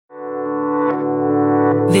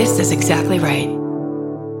This is exactly right.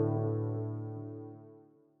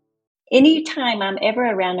 Anytime I'm ever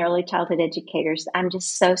around early childhood educators, I'm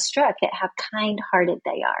just so struck at how kind-hearted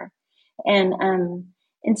they are.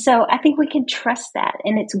 And so I think we can trust that.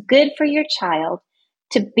 And it's good for your child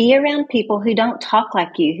to be around people who don't talk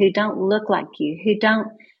like you, who don't look like you, who don't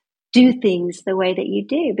do things the way that you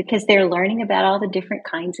do, because they're learning about all the different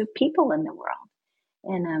kinds of people in the world.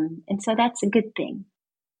 And so that's a good thing.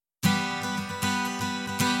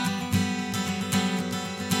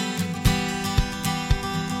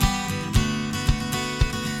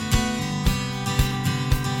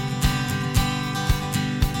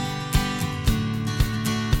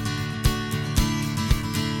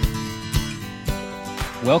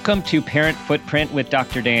 Welcome to Parent Footprint with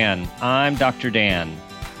Dr. Dan. I'm Dr. Dan.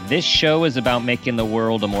 This show is about making the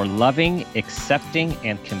world a more loving, accepting,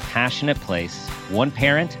 and compassionate place, one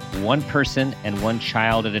parent, one person, and one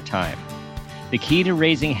child at a time. The key to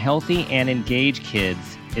raising healthy and engaged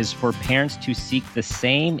kids is for parents to seek the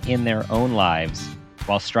same in their own lives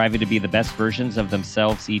while striving to be the best versions of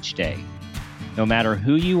themselves each day. No matter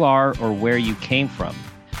who you are or where you came from,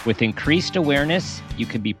 with increased awareness, you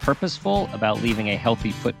can be purposeful about leaving a healthy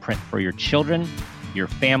footprint for your children, your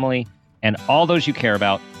family, and all those you care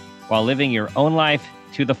about while living your own life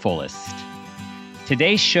to the fullest.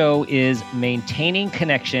 Today's show is Maintaining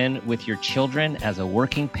Connection with Your Children as a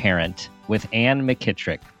Working Parent with Ann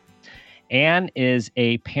McKitrick. Ann is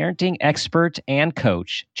a parenting expert and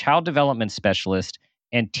coach, child development specialist,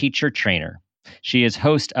 and teacher trainer. She is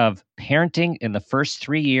host of Parenting in the First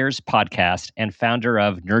 3 Years podcast and founder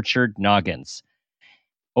of Nurtured Noggins.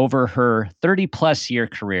 Over her 30-plus year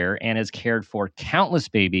career, Ann has cared for countless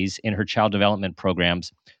babies in her child development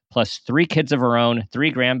programs, plus 3 kids of her own,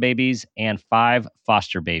 3 grandbabies, and 5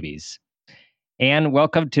 foster babies. Ann,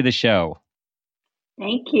 welcome to the show.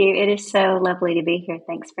 Thank you. It is so lovely to be here.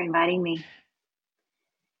 Thanks for inviting me.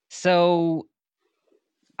 So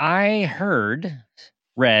I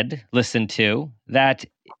listened to that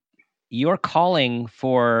your calling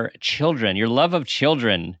for children, your love of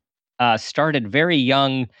children, started very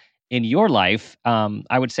young in your life,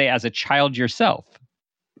 I would say as a child yourself.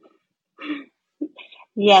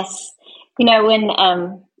 Yes. You know,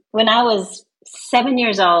 when I was 7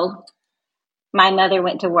 years old, my mother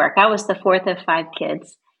went to work. I was the 4th of 5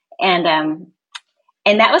 kids.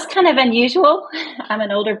 And that was kind of unusual. I'm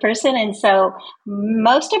an older person. And so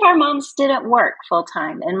most of our moms didn't work full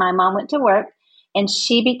time. And my mom went to work, and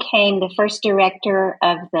she became the first director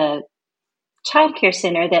of the child care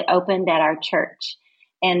center that opened at our church.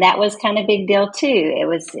 And that was kind of a big deal too.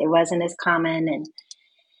 It wasn't as common.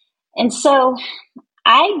 And so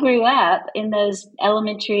I grew up in those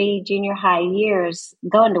elementary, junior high years,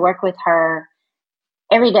 going to work with her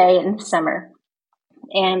every day in the summer.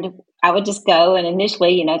 And I would just go and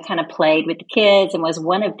initially, kind of played with the kids and was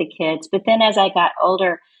one of the kids. But then as I got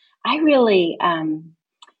older, I really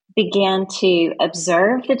began to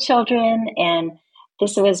observe the children. And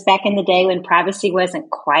this was back in the day when privacy wasn't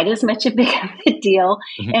quite as much a big of a deal.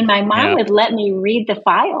 And my mom would let me read the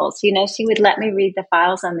files. She would let me read the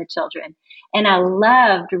files on the children. And I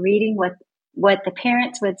loved reading what the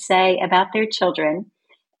parents would say about their children,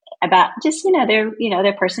 about just,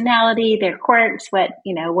 their personality, their quirks, what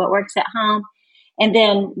works at home, and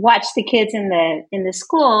then watch the kids in the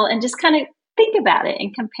school and just kind of think about it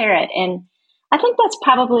and compare it. And I think that's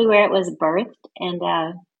probably where it was birthed. And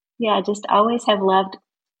I just always have loved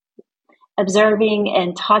observing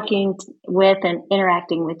and talking with and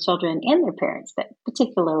interacting with children and their parents, but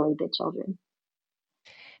particularly the children.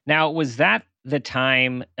 Now, was that the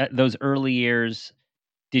time, those early years,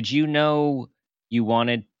 did you know you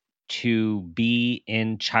wanted to be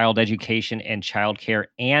in child education and childcare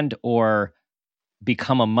and or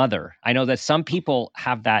become a mother? I know that some people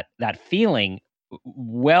have that feeling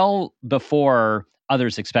well before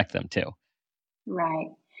others expect them to.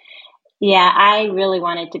 Right. Yeah, I really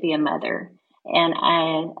wanted to be a mother. And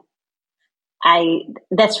I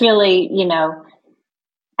that's really,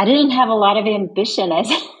 I didn't have a lot of ambition as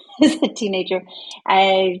a teenager.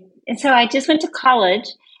 And so I just went to college.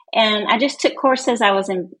 And I just took courses I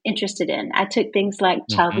was interested in. I took things like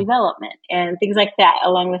child development and things like that,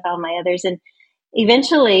 along with all my others. And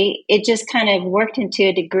eventually, it just kind of worked into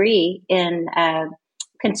a degree in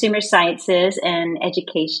consumer sciences and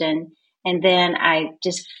education. And then I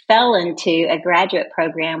just fell into a graduate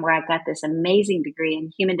program where I got this amazing degree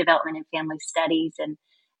in human development and family studies, and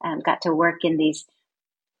got to work in these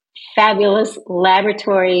fabulous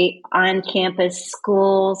laboratory on-campus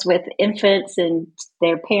schools with infants and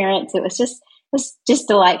their parents. It was just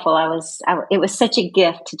delightful. It was such a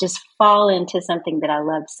gift to just fall into something that I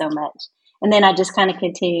loved so much. And then I just kind of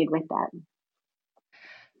continued with that.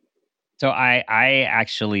 So I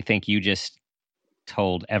actually think you just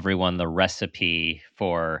told everyone the recipe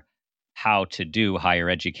for how to do higher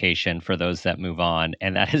education for those that move on,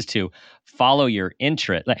 and that is to follow your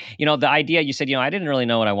interest. Like, the idea you said, I didn't really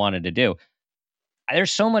know what I wanted to do.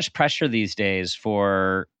 There's so much pressure these days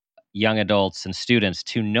for young adults and students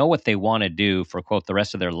to know what they want to do for, quote, the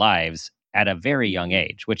rest of their lives at a very young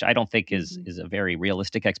age, which I don't think is a very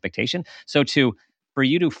realistic expectation. So for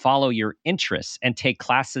you to follow your interests and take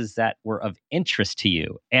classes that were of interest to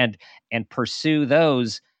you and pursue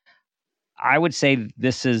those, I would say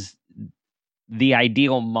this is the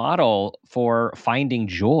ideal model for finding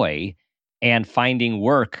joy and finding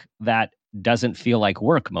work that doesn't feel like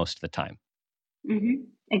work most of the time. Mm-hmm.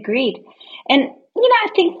 Agreed. And, I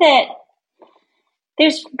think that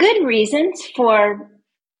there's good reasons for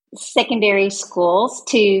secondary schools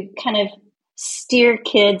to kind of steer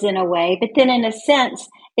kids in a way, but then in a sense,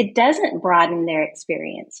 it doesn't broaden their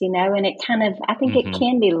experience, and it kind of, I think it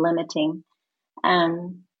can be limiting.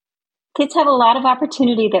 Kids have a lot of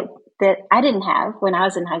opportunity that I didn't have when I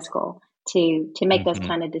was in high school to make those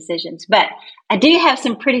kind of decisions. But I do have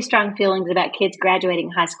some pretty strong feelings about kids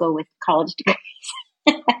graduating high school with college degrees.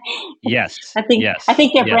 Yes. I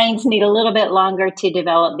think their brains need a little bit longer to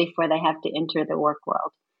develop before they have to enter the work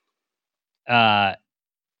world.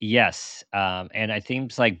 Yes. And it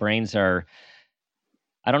seems like brains are,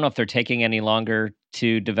 I don't know if they're taking any longer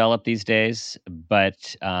to develop these days,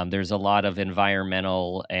 but there's a lot of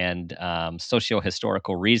environmental and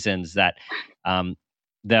socio-historical reasons that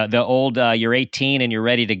the old you're 18 and you're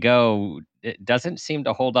ready to go, it doesn't seem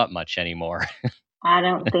to hold up much anymore. I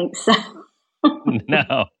don't think so.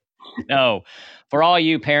 No. For all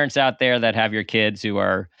you parents out there that have your kids who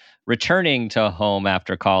are returning to home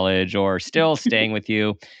after college or still staying with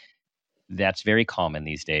you, that's very common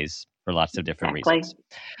these days for lots of different reasons.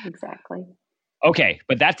 Exactly. Okay,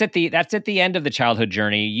 but that's at the end of the childhood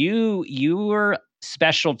journey. Your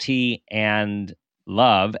specialty and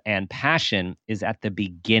love and passion is at the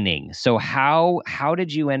beginning. So how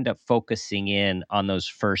did you end up focusing in on those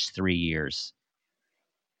first 3 years?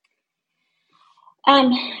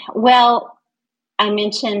 Well, I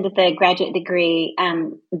mentioned the graduate degree.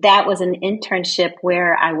 That was an internship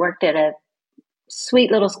where I worked at a sweet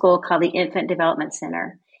little school called the Infant Development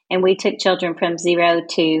Center. And we took children from 0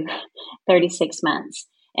 to 36 months.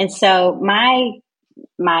 And so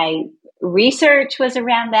my research was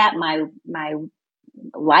around that. My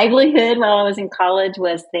livelihood while I was in college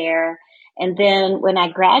was there. And then when I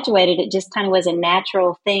graduated, it just kind of was a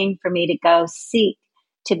natural thing for me to go seek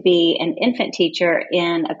to be an infant teacher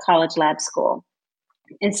in a college lab school.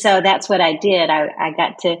 And so that's what I did. I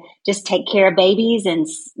got to just take care of babies and,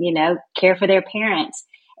 care for their parents.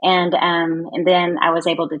 And then I was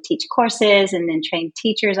able to teach courses and then train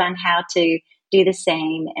teachers on how to do the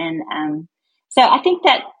same. And so I think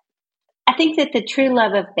that the true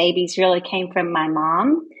love of babies really came from my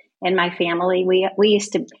mom and my family. We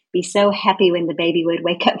used to be so happy when the baby would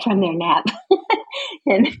wake up from their nap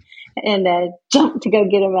and jump to go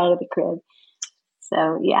get them out of the crib.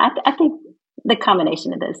 So yeah, I think the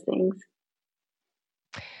combination of those things.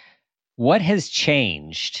 What has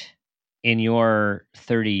changed in your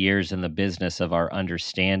 30 years in the business of our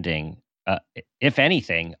understanding, if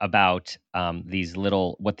anything, about what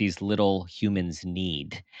these little humans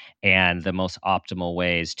need and the most optimal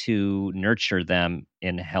ways to nurture them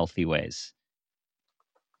in healthy ways?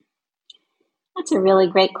 That's a really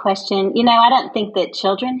great question. I don't think that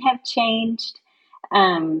children have changed.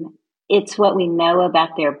 It's what we know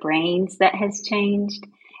about their brains that has changed,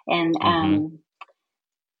 and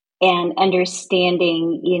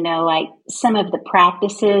understanding, like some of the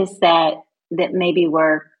practices that maybe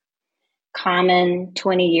were common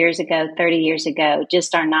 20 years ago, 30 years ago,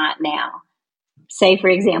 just are not now. Say, for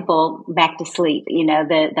example, back to sleep.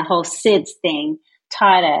 The whole SIDS thing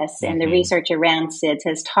taught us, and the research around SIDS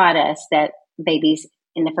has taught us that babies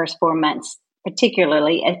in the first 4 months,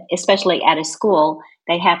 particularly, especially at a school,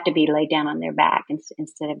 they have to be laid down on their back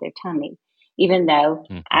instead of their tummy. Even though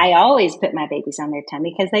I always put my babies on their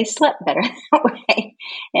tummy because they slept better that way.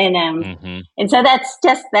 And so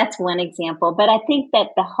that's one example. But I think that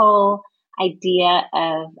the whole idea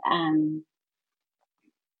of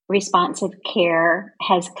responsive care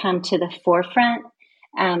has come to the forefront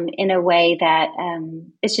in a way that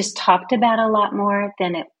it's just talked about a lot more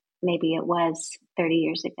than it was 30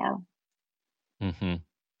 years ago.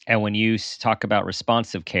 And when you talk about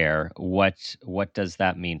responsive care, what does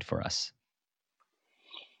that mean for us?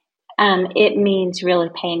 It means really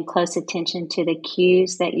paying close attention to the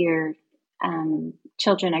cues that your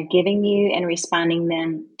children are giving you and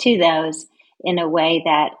responding to those, in a way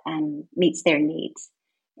that meets their needs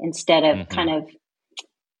instead of kind of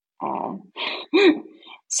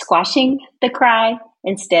squashing the cry.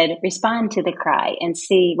 Instead, respond to the cry and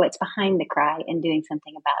see what's behind the cry and doing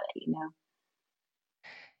something about it,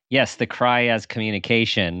 Yes, the cry as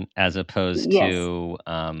communication as opposed Yes. to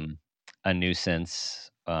a nuisance,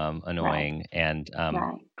 Right. annoying, and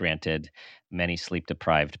Right. granted, many sleep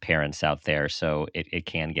deprived parents out there, so it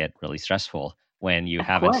can get really stressful when you Of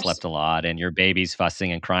haven't course. slept a lot and your baby's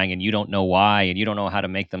fussing and crying and you don't know why and you don't know how to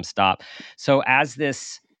make them stop. So,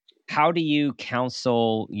 how do you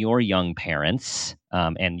counsel your young parents?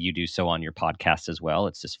 And you do so on your podcast as well.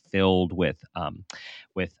 It's just filled with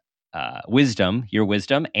wisdom, your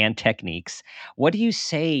wisdom and techniques. What do you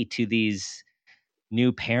say to these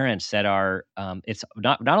new parents that are? It's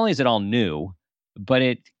not only is it all new, but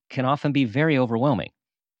it can often be very overwhelming.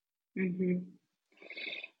 hmm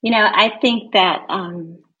I think that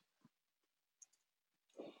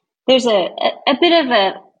there's a bit of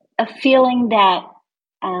a feeling that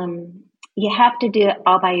you have to do it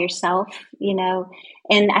all by yourself,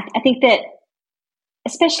 and I think that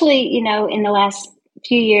especially, in the last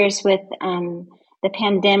few years with the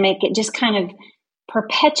pandemic, it just kind of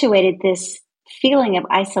perpetuated this feeling of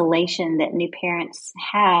isolation that new parents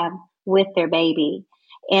have with their baby.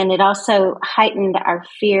 And it also heightened our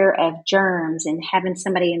fear of germs and having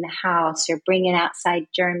somebody in the house or bringing outside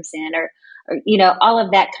germs in or all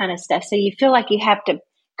of that kind of stuff. So you feel like you have to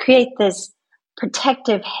create this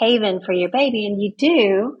protective haven for your baby, and you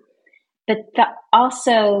do, but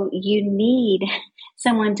also you need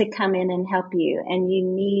someone to come in and help you, and you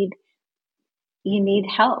need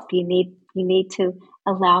help. You need to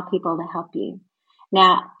allow people to help you.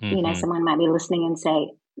 Now, Hmm. someone might be listening and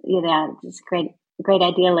say, "Yeah, it's a great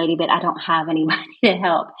idea, lady, but I don't have anybody to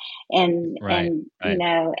help." And Right, and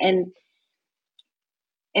right.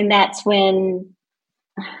 and that's when,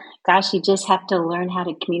 gosh, you just have to learn how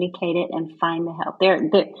to communicate it and find the help.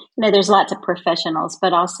 There's lots of professionals,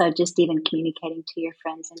 but also just even communicating to your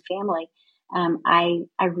friends and family. I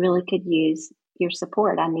really could use your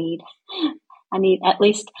support. I need at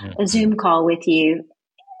least a Hmm. Zoom call with you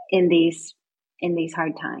in these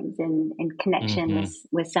hard times, and connection Hmm.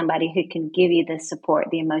 with somebody who can give you the support,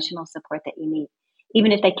 the emotional support that you need,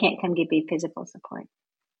 even if they can't come give you physical support.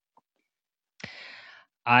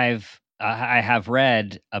 I have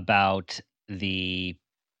read about the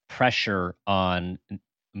pressure on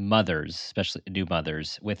mothers, especially new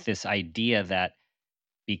mothers, with this idea that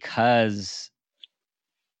because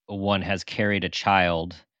one has carried a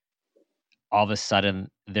child, all of a sudden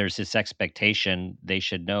there's this expectation they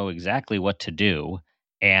should know exactly what to do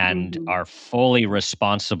and hmm are fully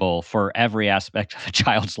responsible for every aspect of a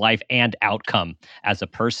child's life and outcome as a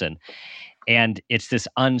person. And it's this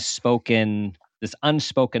unspoken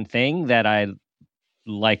thing that I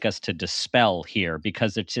like us to dispel here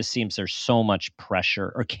because it just seems there's so much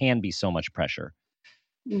pressure or can be so much pressure.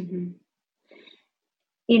 hmm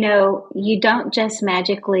you don't just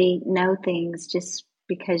magically know things just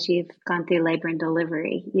because you've gone through labor and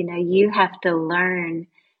delivery. You have to learn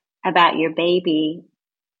about your baby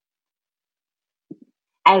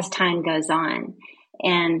as time goes on.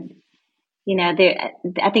 And,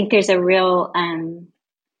 I think there's a real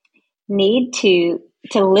need to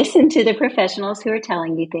listen to the professionals who are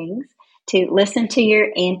telling you things, to listen to your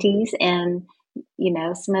aunties and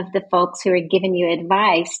some of the folks who are giving you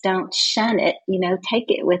advice. Don't shun it, take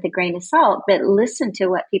it with a grain of salt, but listen to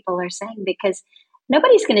what people are saying, because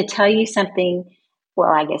nobody's going to tell you something. Well,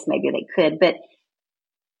 I guess maybe they could, but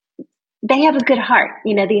they have a good heart.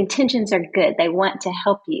 The intentions are good. They want to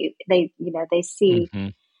help you. They see. Hmm.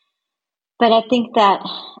 But I think that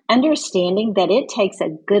understanding that it takes a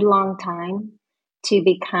good long time to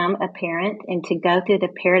become a parent and to go through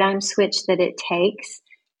the paradigm switch that it takes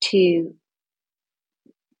to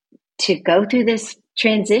to go through this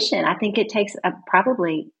transition. I think it takes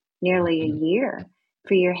probably nearly a Hmm. year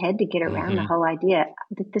for your head to get around the Hmm. whole idea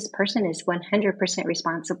that this person is 100%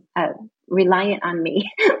 responsible, reliant on me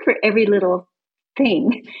for every little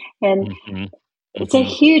thing. And Hmm. it's a Hmm.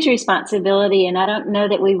 huge responsibility. And I don't know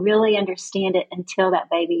that we really understand it until that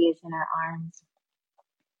baby is in our arms.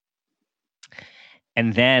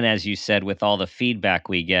 And then, as you said, with all the feedback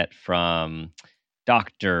we get from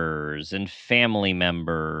doctors and family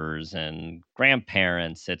members and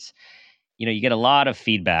grandparents, you get a lot of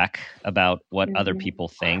feedback about what other Mm-hmm. people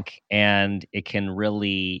think. And it can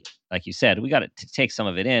really, like you said, we got to take some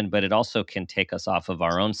of it in, but it also can take us off of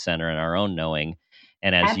our own center and our own knowing.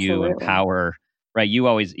 And as you Absolutely. empower, right, you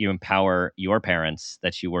empower your parents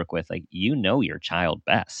that you work with, like, your child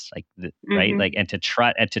best, like, right. Like, Mm-hmm. and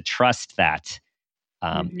to trust that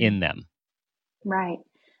Mm-hmm. in them. Right.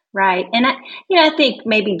 Right. And I think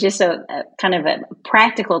maybe just a kind of a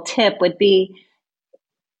practical tip would be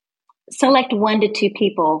select 1 to 2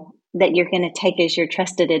 people that you're going to take as your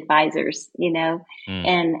trusted advisors, Mm,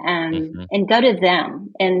 and go to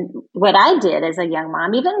them. And what I did as a young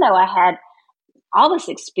mom, even though I had all this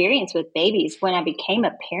experience with babies, when I became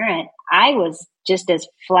a parent, I was just as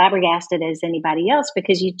flabbergasted as anybody else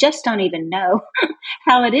because you just don't even know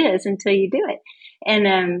how it is until you do it.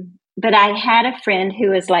 And but I had a friend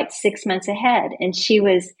who was like 6 months ahead, and she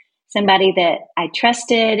was somebody that I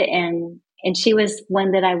trusted, and she was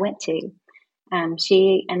one that I went to.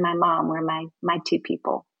 She and my mom were my 2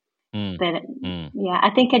 people. mm, But mm. yeah,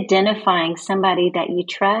 I think identifying somebody that you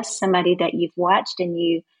trust, somebody that you've watched and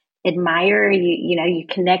you admire, you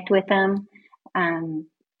connect with them.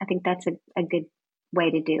 I think that's a good way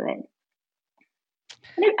to do it.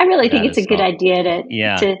 And I really think That it's a is good so, idea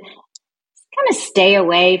yeah, to kind of stay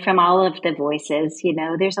away from all of the voices.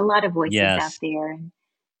 There's a lot of voices out yes, there, and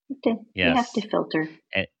you have to yes. filter.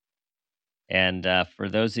 And for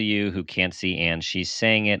those of you who can't see Anne, she's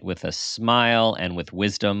saying it with a smile and with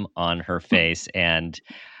wisdom on her face. And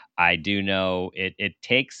I do know it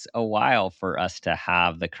takes a while for us to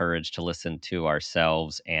have the courage to listen to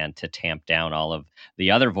ourselves and to tamp down all of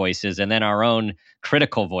the other voices and then our own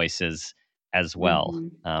critical voices as well.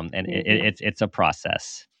 Mm-hmm. And Mm-hmm. it's a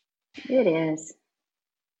process. It is.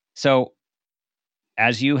 So,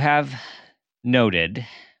 as you have noted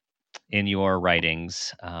in your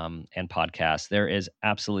writings and podcasts, there is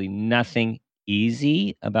absolutely nothing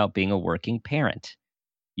easy about being a working parent.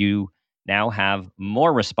 You now have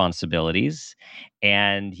more responsibilities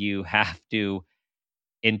and you have to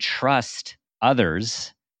entrust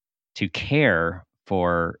others to care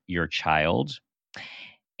for your child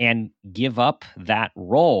and give up that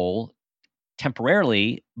role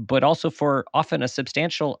temporarily, but also for often a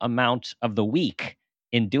substantial amount of the week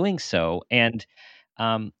in doing so. And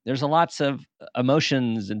there's a lots of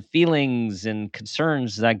emotions and feelings and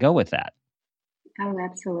concerns that go with that. Oh,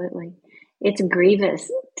 absolutely. It's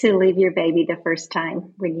grievous to leave your baby the first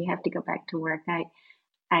time when you have to go back to work.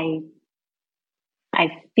 I I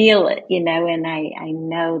feel it, and I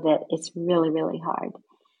know that it's really, really hard.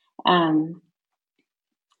 Um,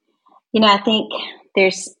 I think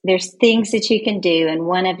there's things that you can do, and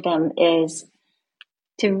one of them is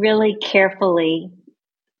to really carefully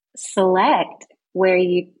select where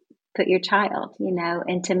you put your child,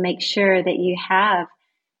 and to make sure that you have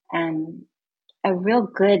um, a real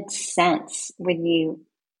good sense when you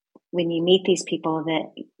meet these people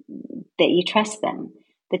that you trust them.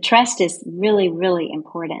 The trust is really, really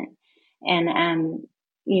important. And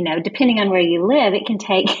depending on where you live, it can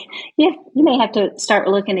take you may have to start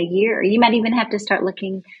looking a year, or you might even have to start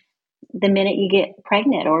looking the minute you get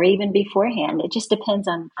pregnant, or even beforehand. It just depends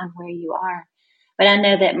on where you are. But I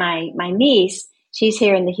know that my niece, she's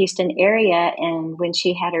here in the Houston area, and when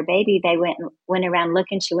she had her baby, they went around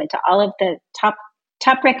looking. She went to all of the top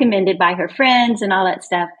recommended by her friends and all that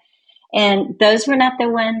stuff, and those were not the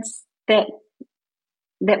ones that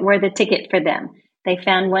were the ticket for them. They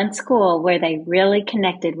found one school where they really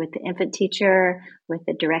connected with the infant teacher, with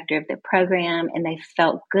the director of the program, and they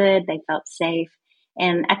felt good, they felt safe.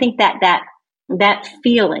 And I think that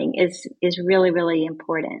feeling is really, really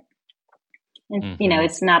important. And Hmm.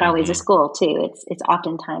 it's not always a Hmm. school too. It's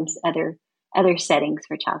oftentimes other settings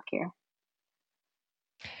for childcare.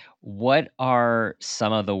 What are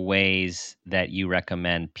some of the ways that you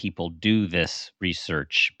recommend people do this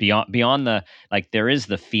research beyond the, like, there is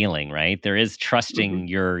the feeling, right? There is Mm-hmm. trusting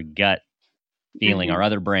your gut feeling, our Mm-hmm.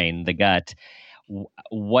 other brain, the gut.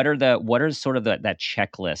 What are sort of that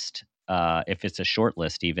checklist, if it's a short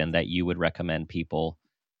list even, that you would recommend people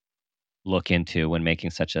look into when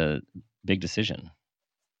making such a big decision?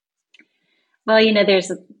 Well,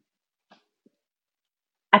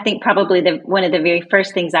 I think probably one of the very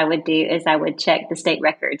first things I would do is I would check the state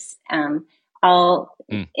records. All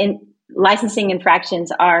Mm, in licensing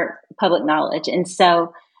infractions are public knowledge, and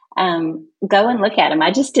so go and look at them.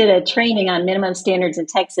 I just did a training on minimum standards in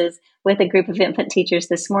Texas with a group of infant teachers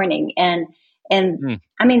this morning, and mm,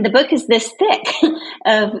 I mean the book is this thick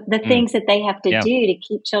of the mm. things that they have to Yeah. do to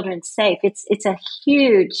keep children safe. It's a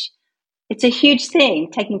huge thing,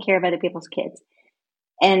 taking care of other people's kids.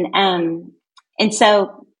 And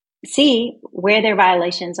so see where their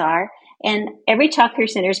violations are. And every child care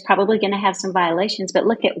center is probably going to have some violations, but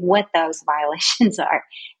look at what those violations are.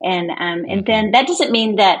 And Hmm. then that doesn't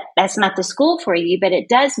mean that that's not the school for you, but it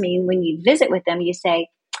does mean when you visit with them, you say,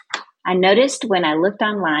 I noticed when I looked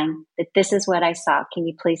online that this is what I saw. Can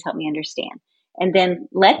you please help me understand? And then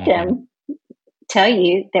let Hmm. them tell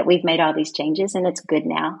you that we've made all these changes and it's good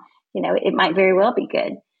now. it might very well be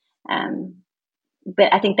good.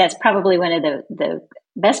 But I think that's probably one of the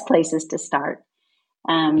best places to start.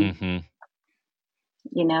 Mm-hmm.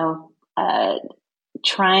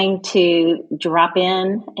 Trying to drop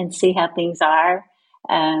in and see how things are.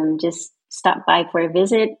 Just stop by for a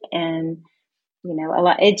visit, and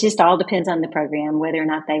it just all depends on the program whether or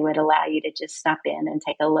not they would allow you to just stop in and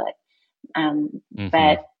take a look. Mm-hmm.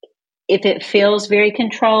 But if it feels very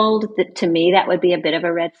controlled, to me that would be a bit of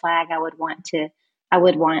a red flag. I would want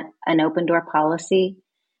an open door policy.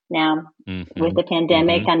 Now, with the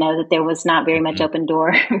pandemic, I know that there was not very much open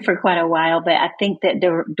door for quite a while, but I think that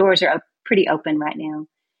the doors are pretty open right now.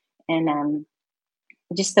 And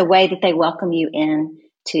just the way that they welcome you in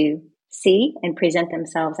to see and present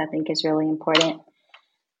themselves, I think is really important.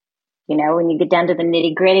 When you get down to the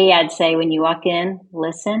nitty gritty, I'd say when you walk in,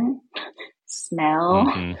 listen,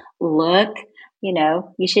 smell, look.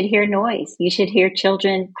 You should hear noise. You should hear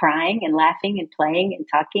children crying and laughing and playing and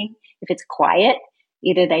talking. If it's quiet,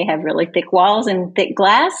 either they have really thick walls and thick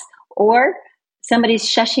glass, or somebody's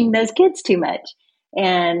shushing those kids too much.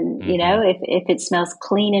 And, if it smells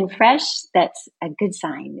clean and fresh, that's a good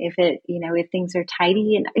sign. If things are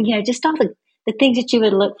tidy and, just all the things that you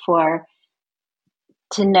would look for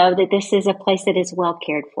to know that this is a place that is well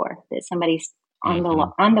cared for, that somebody's on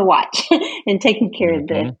the watch and taking care of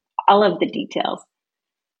all of the details.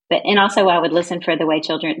 And also I would listen for the way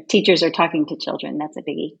teachers are talking to children. That's a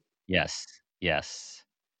biggie. Yes.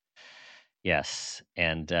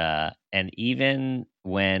 And even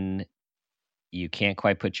when you can't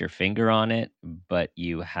quite put your finger on it, but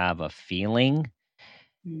you have a feeling,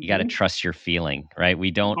 you got to trust your feeling, right?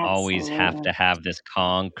 We don't always have to have this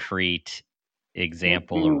concrete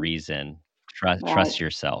example or reason. Trust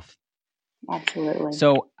yourself. Absolutely.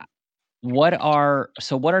 So what are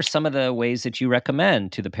some of the ways that you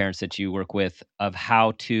recommend to the parents that you work with of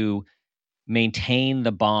how to maintain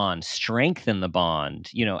the bond, strengthen the bond,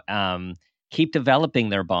 keep developing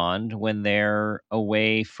their bond when they're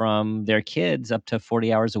away from their kids up to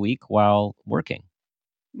 40 hours a week while working?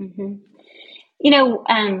 I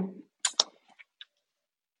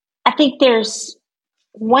think there's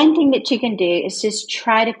one thing that you can do is just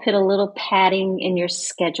try to put a little padding in your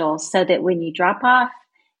schedule so that when you drop off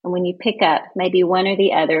and when you pick up, maybe one or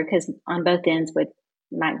the other, because on both ends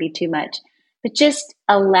might be too much, but just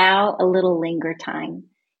allow a little linger time.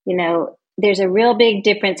 There's a real big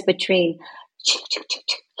difference between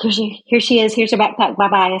here she is, here's her backpack,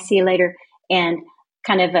 bye-bye, I'll see you later, and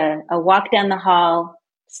kind of a walk down the hall,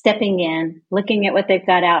 stepping in, looking at what they've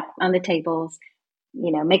got out on the tables,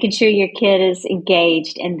 making sure your kid is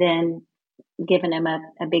engaged, and then giving them a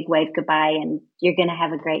big wave goodbye, and you're going to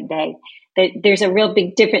have a great day. There's a real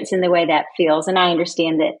big difference in the way that feels. And I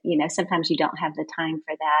understand that, sometimes you don't have the time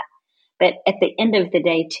for that. But at the end of the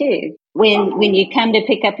day, too, when you come to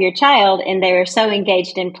pick up your child and they're so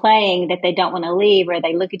engaged in playing that they don't want to leave, or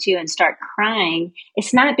they look at you and start crying,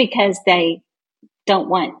 it's not because they don't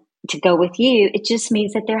want to go with you. It just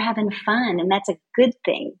means that they're having fun, and that's a good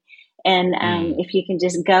thing. And if you can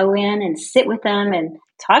just go in and sit with them and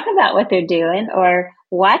talk about what they're doing, or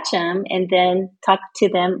watch them and then talk to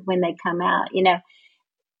them when they come out,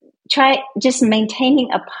 try just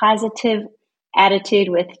maintaining a positive attitude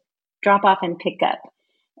with drop off and pick up.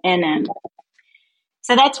 And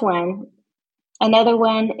so that's one. Another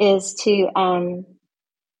one is to,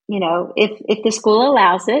 if the school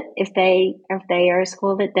allows it, if they are a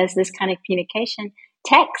school that does this kind of communication,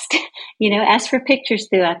 text, ask for pictures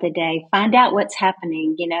throughout the day, find out what's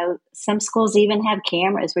happening. Some schools even have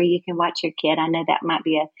cameras where you can watch your kid. I know that might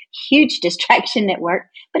be a huge distraction at work,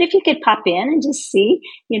 but if you could pop in and just see,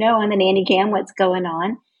 on the nanny cam what's going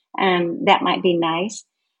on, that might be nice.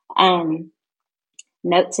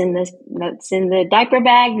 Notes in the diaper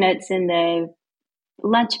bag, notes in the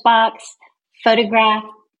lunchbox, photograph,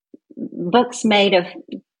 books made of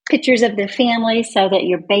pictures of the family so that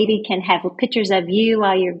your baby can have pictures of you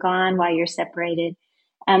while you're gone, while you're separated.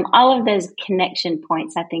 All of those connection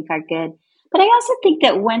points I think are good. But I also think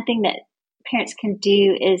that one thing that parents can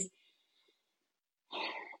do is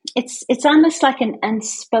it's almost like an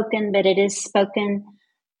unspoken, but it is spoken,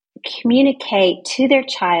 communicate to their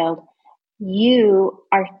child, you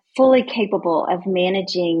are fully capable of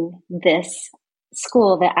managing this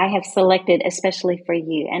school that I have selected especially for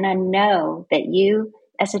you. And I know that you,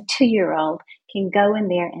 as a 2-year-old, can go in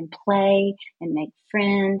there and play and make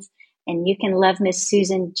friends, and you can love Miss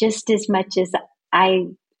Susan just as much as I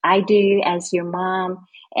do as your mom,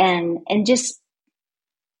 and just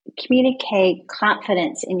communicate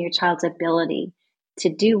confidence in your child's ability to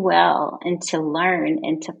do well and to learn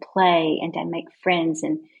and to play and to make friends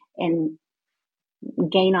and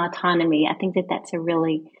gain autonomy. I think that's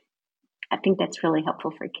really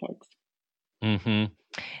helpful for kids. Hmm.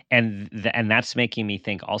 And that's making me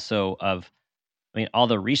think also of, I mean, all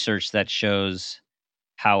the research that shows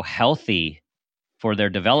how healthy for their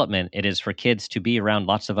development it is for kids to be around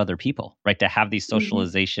lots of other people, right? To have these Mm-hmm.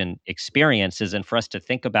 socialization experiences, and for us to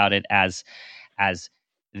think about it as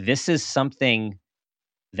this is something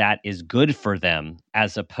that is good for them,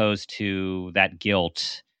 as opposed to that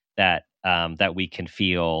guilt that we can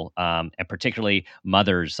feel, and particularly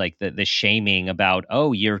mothers, like the shaming about,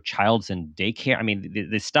 oh, your child's in daycare. I mean,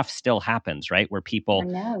 this stuff still happens, right? Where I people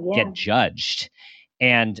know, yeah. get judged,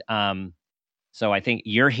 and so I think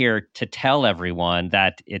you're here to tell everyone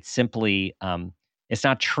that it's simply it's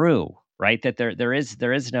not true, right? That there is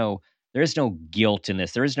no guilt in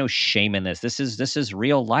this. There is no shame in this. This is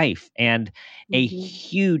real life, and a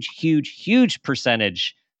Mm-hmm. huge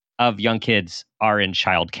percentage of young kids are in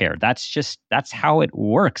childcare. That's how it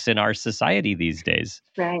works in our society these days.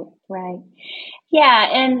 Right, right. Yeah,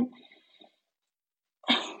 and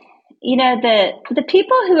the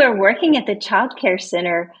people who are working at the child care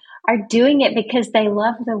center are doing it because they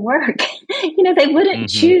love the work. They wouldn't Hmm.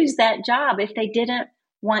 choose that job if they didn't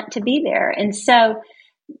want to be there. And so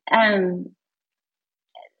um,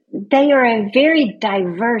 they are a very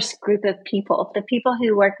diverse group of people. The people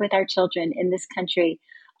who work with our children in this country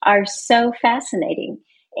are so fascinating.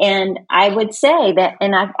 And I would say that,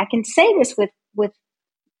 and I can say this with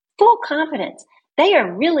full confidence, they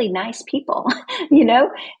are really nice people,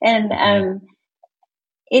 and Hmm.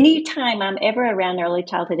 anytime I'm ever around early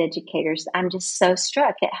childhood educators, I'm just so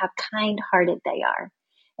struck at how kind-hearted they are,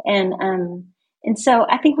 and so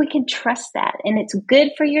I think we can trust that, and it's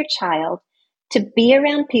good for your child to be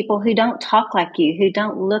around people who don't talk like you, who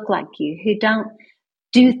don't look like you, who don't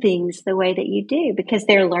do things the way that you do, because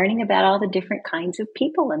they're learning about all the different kinds of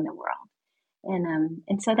people in the world,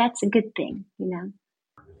 and so that's a good thing.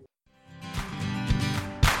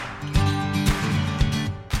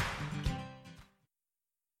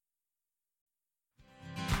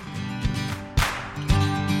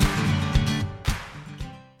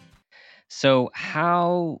 So,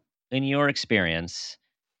 how, in your experience,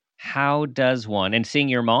 how does one, and seeing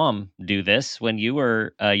your mom do this when you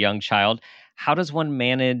were a young child, how does one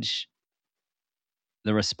manage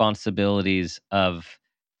the responsibilities of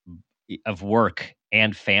work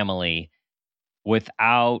and family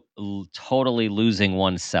without totally losing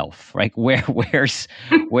oneself? Right?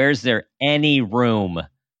 Where's there any room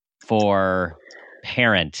for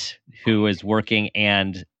parent who is working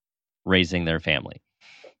and raising their family?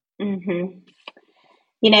 Mm-hmm.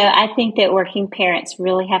 I think that working parents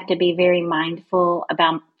really have to be very mindful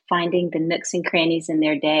about finding the nooks and crannies in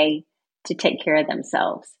their day to take care of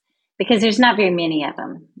themselves, because there's not very many of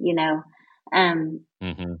them. Um,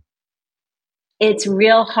 Hmm. it's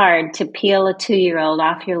real hard to peel a 2-year-old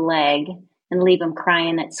off your leg and leave them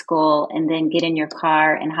crying at school and then get in your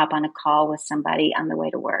car and hop on a call with somebody on the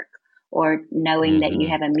way to work, or knowing that you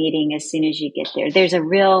Hmm. have a meeting as soon as you get there. There's a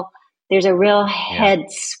real Yeah.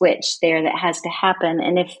 head switch there that has to happen.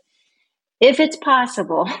 And if it's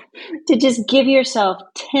possible to just give yourself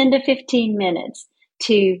 10 to 15 minutes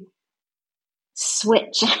to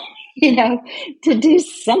switch, to do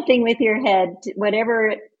something with your head,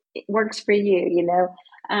 whatever works for you,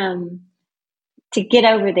 um, to get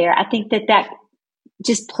over there. I think that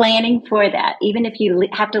just planning for that, even if you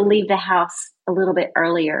have to leave the house a little bit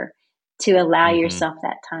earlier to allow Hmm. yourself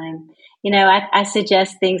that time. I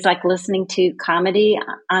suggest things like listening to comedy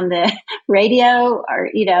on the radio, or,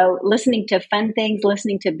 listening to fun things,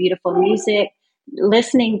 listening to beautiful music,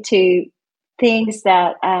 listening to things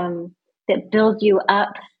that build you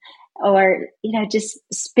up, or, just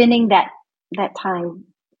spending that time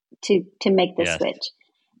to make the Yes. switch.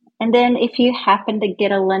 And then if you happen to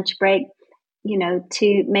get a lunch break,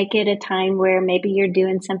 to make it a time where maybe you're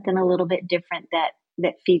doing something a little bit different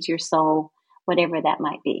that feeds your soul, whatever that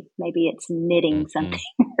might be. Maybe it's knitting something,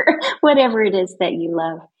 Hmm. or whatever it is that you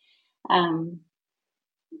love. Um,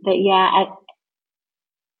 but yeah,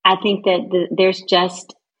 I think that there's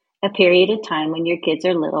just a period of time when your kids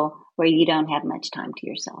are little where you don't have much time to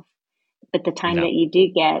yourself. But the time No. that you do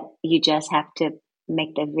get, you just have to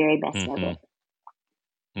make the very best of Hmm. it.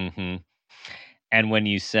 Hmm. And when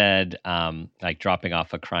you said, like dropping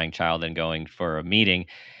off a crying child and going for a meeting,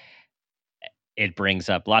 it brings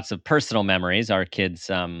up lots of personal memories. Our kids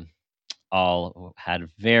all had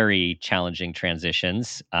very challenging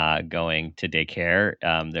transitions going to daycare.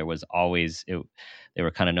 There was always they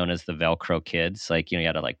were kind of known as the Velcro kids. Like, you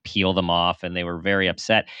had to like peel them off, and they were very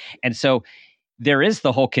upset. And so there is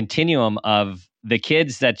the whole continuum of the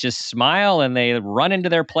kids that just smile and they run into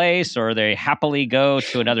their place, or they happily go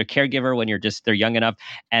to another caregiver when they're young enough.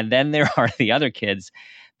 And then there are the other kids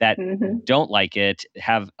that Mm-hmm. don't like it,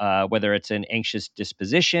 have whether it's an anxious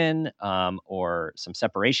disposition or some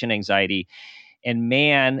separation anxiety. And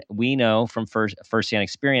man, we know from firsthand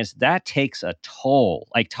experience that takes a toll.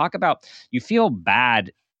 Like, talk about, you feel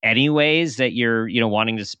bad anyways that you're,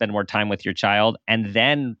 wanting to spend more time with your child, and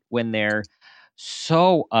then when they're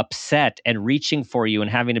so upset and reaching for you and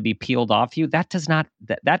having to be peeled off you, that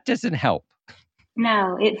doesn't help.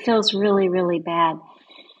 No, it feels really, really bad.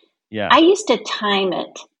 Yeah. I used to time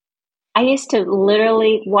it. I used to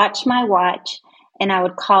literally watch my watch, and I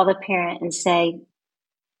would call the parent and say,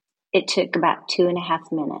 it took about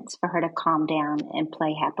 2.5 minutes for her to calm down and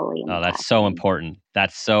play happily in the Oh, that's so classroom. important.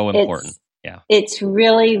 That's so important. It's Yeah. it's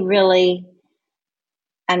really, really,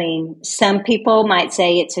 I mean, some people might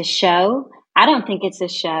say it's a show. I don't think it's a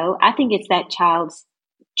show. I think it's that child's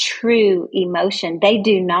true emotion. They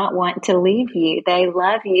do not want to leave you. They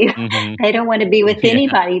love you. Mm-hmm. They don't want to be with Yeah.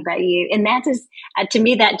 anybody but you. And that just, to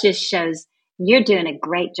me, that just shows you're doing a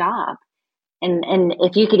great job. And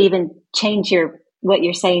if you could even change what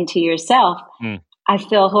you're saying to yourself, I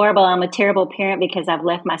feel horrible. I'm a terrible parent because I've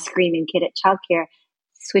left my screaming kid at childcare.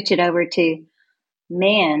 Switch it over to,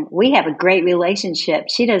 man, we have a great relationship.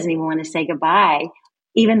 She doesn't even want to say goodbye,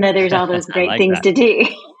 even though there's all those I great like things that. to do.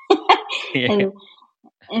 Yeah.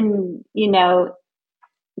 and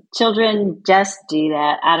children just do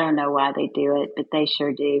that. I don't know why they do it, but they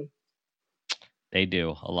sure do. They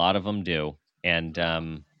do. A lot of them do. And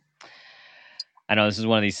I know this is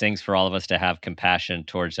one of these things for all of us to have compassion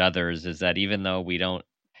towards others, is that even though we don't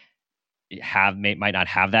might not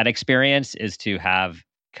have that experience, is to have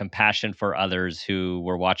compassion for others who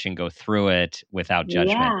were watching go through it without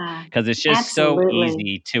judgment. Yeah, Because it's just so absolutely.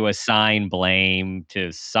 easy to assign blame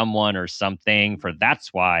to someone or something for,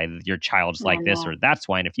 that's why your child's I like this, or know. that's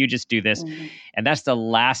why, and if you just do this. Mhm. And that's the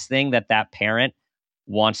last thing that parent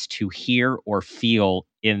wants to hear or feel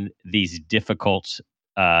in these difficult,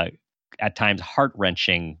 at times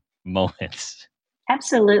heart-wrenching moments.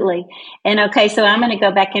 Absolutely. And okay, so I'm going to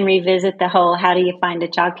go back and revisit the whole, how do you find a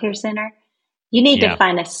child care center? You need to Yeah.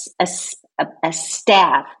 find a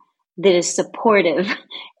staff that is supportive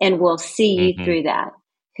and will see you Mm-hmm. through that,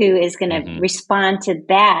 who is going to Mm-hmm. respond to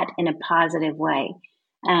that in a positive way,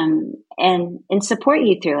 and support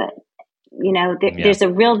you through it. Yeah. There's a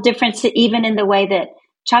real difference even in the way that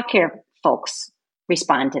child care folks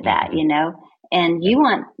respond to that, Mm-hmm. and Yeah.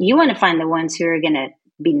 you want to find the ones who are going to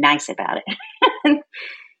be nice about it.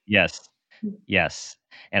 Yes. Yes.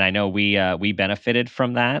 And I know we benefited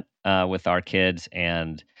from that with our kids,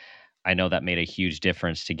 and I know that made a huge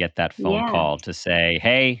difference to get that phone Yeah, call to say,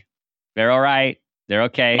 "Hey, they're all right. They're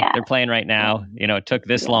okay. yeah, They're playing right yeah, now. It took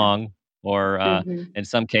this yeah. long." Or Hmm. in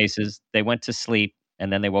some cases, they went to sleep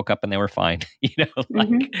and then they woke up and they were fine.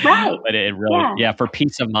 Hmm. Right. But it really, Yeah. yeah, for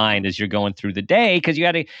peace of mind as you're going through the day, because you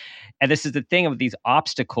got to. And this is the thing of these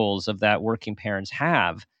obstacles of that working parents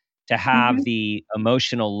have, to have Hmm. the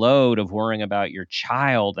emotional load of worrying about your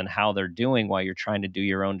child and how they're doing while you're trying to do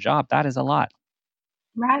your own job. That is a lot.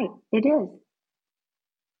 Right. It is.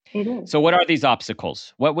 It is. So what are these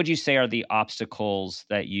obstacles? What would you say are the obstacles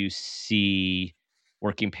that you see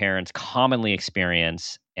working parents commonly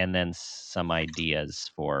experience, and then some ideas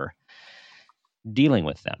for dealing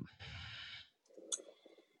with them?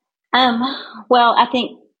 Um, well, I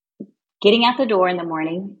think getting out the door in the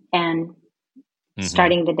morning and Mhm.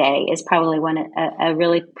 starting the day is probably a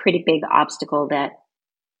really pretty big obstacle that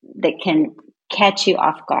can catch you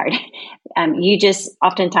off guard. You just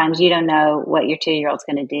oftentimes you don't know what your 2-year-old's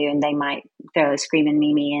going to do, and they might throw a screaming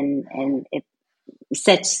Mimi, and it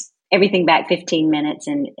sets everything back 15 minutes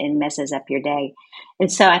and messes up your day. And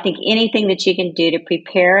so I think anything that you can do to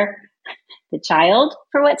prepare the child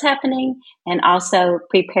for what's happening, and also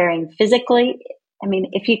preparing physically. I mean,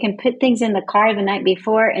 if you can put things in the car the night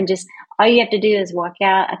before and just all you have to do is walk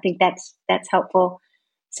out, I think that's helpful.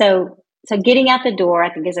 So getting out the door,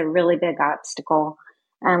 I think, is a really big obstacle.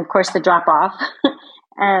 Of course, the drop off.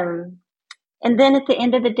 um, and then at the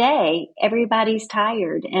end of the day, everybody's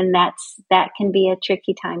tired, and that can be a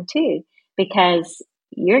tricky time too, because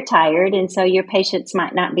you're tired, and so your patience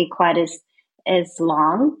might not be quite as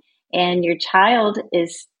long, and your child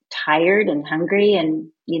is tired and hungry,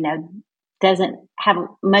 and doesn't have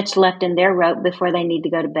much left in their rope before they need to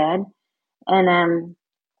go to bed, and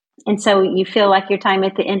so you feel like your time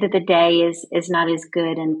at the end of the day is not as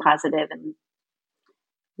good and positive and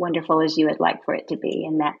wonderful as you would like for it to be,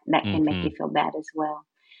 and that can make you Mhm. feel bad as well.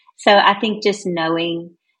 So I think just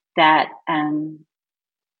knowing that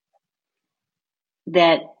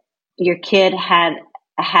that your kid had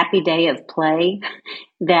a happy day of play,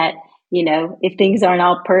 that, if things aren't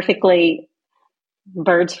all perfectly,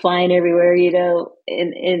 birds flying everywhere, in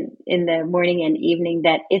the morning and evening,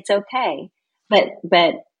 that it's okay.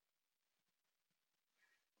 But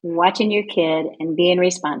watching your kid and being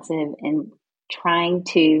responsive and trying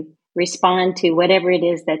to respond to whatever it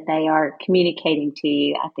is that they are communicating to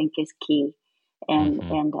you, I think is key. And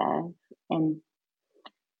Mm-hmm. and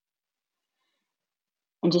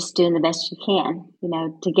and just doing the best you can,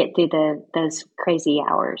 to get through those crazy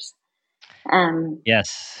hours.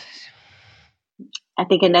 Yes. I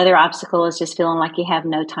think another obstacle is just feeling like you have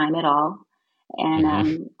no time at all. And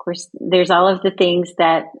Mm-hmm. of course, there's all of the things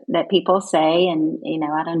that people say, and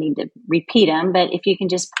I don't need to repeat them. But if you can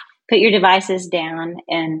just put your devices down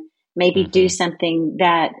and maybe do Mm-hmm. something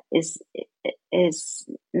that is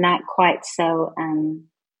not quite so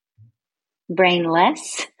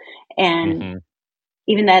brainless, and Mm-hmm.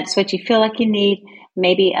 even that's what you feel like you need,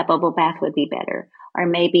 maybe a bubble bath would be better, or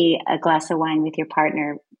maybe a glass of wine with your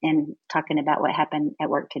partner and talking about what happened at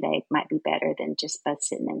work today might be better than just both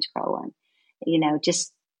sitting and scrolling.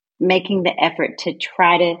 Just making the effort to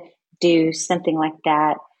try to do something like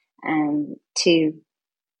that, to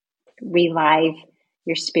revive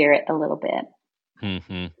your spirit a little bit,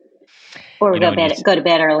 Mm-hmm. or You know, and go to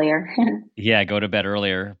bed earlier. yeah, go to bed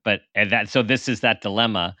earlier. So this is that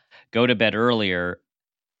dilemma: go to bed earlier,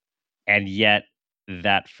 and yet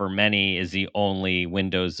that for many is the only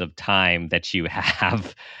windows of time that you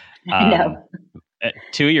have I um, know.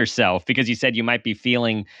 to yourself, because you said you might be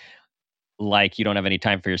feeling like you don't have any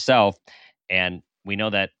time for yourself. And we know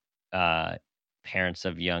that uh, parents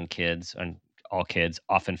of young kids and all kids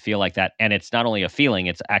often feel like that. And it's not only a feeling,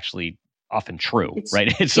 it's actually often true, It's right?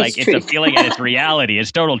 It's it's like it's a truth. feeling and it's reality.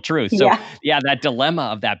 It's total truth. So Yeah. yeah, that dilemma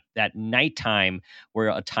of that nighttime where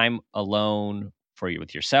a time alone for you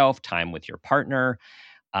with yourself, time with your partner,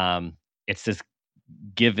 it's this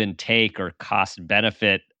give and take or cost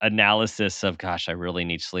benefit analysis of, gosh, I really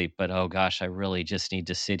need sleep, but oh gosh, I really just need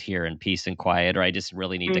to sit here in peace and quiet, or I just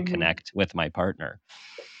really need to Hmm. connect with my partner.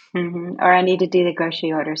 Hmm. Or I need to do the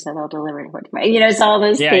grocery order so they'll deliver it to me. It's all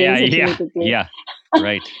those Yeah, yeah, things that you yeah, need to do. yeah.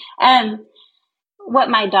 Right. um, what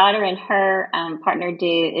my daughter and her partner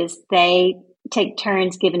do is they take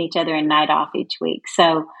turns giving each other a night off each week.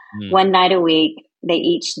 So Mm, one night a week, they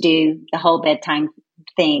each do the whole bedtime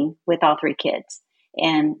thing with all three kids.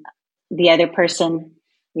 And the other person,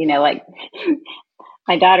 like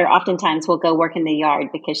my daughter oftentimes will go work in the yard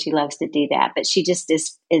because she loves to do that, but she just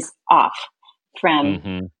is off from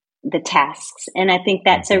mm-hmm, the tasks. And I think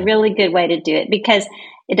that's a mm-hmm, really good way to do it, because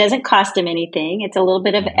it doesn't cost them anything. It's a little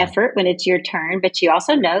bit of mm-hmm, effort when it's your turn, but you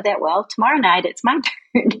also know that, well, tomorrow night it's my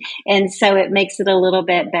turn. And so it makes it a little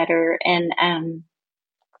bit better. And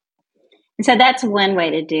so that's one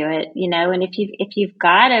way to do it, and if you've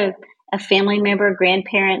got a family member,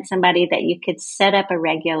 grandparent, somebody that you could set up a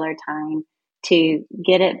regular time to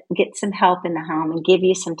get some help in the home and give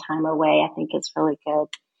you some time away, I think it's really good.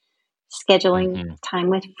 Scheduling mm-hmm, time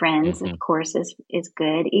with friends, of mm-hmm, course, is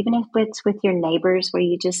good. Even if it's with your neighbors, where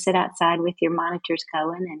you just sit outside with your monitors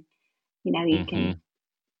going, and you mm-hmm, can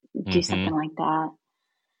do mm-hmm. something like that.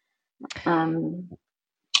 Um,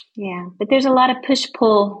 yeah, but there's a lot of push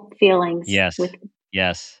pull feelings Yes,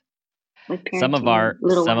 yes. with Some of parenting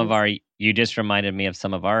little ones. you just reminded me of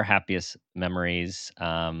some of our happiest memories.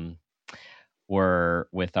 Were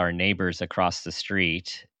with our neighbors across the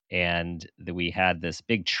street, and we had this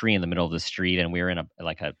big tree in the middle of the street, and we were in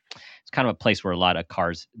it's kind of a place where a lot of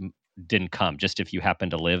cars didn't come, just if you happen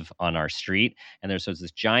to live on our street. And was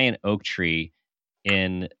this giant oak tree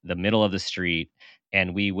in the middle of the street,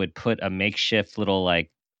 and we would put a makeshift little like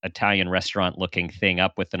Italian restaurant looking thing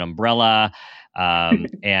up with an umbrella.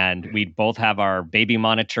 And we'd both have our baby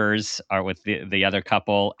monitors with the other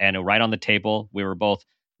couple, and right on the table, we were both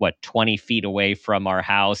 20 feet away from our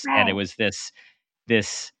house. And it Right. was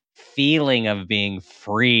this feeling of being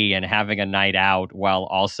free and having a night out while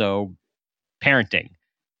also parenting.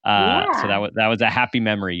 So Yeah. that was a happy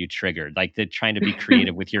memory you triggered, like trying to be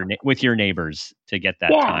creative with your neighbors to get that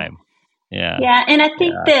Yeah. time. Yeah. Yeah. And I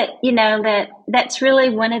think Yeah. that, that's really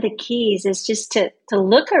one of the keys, is just to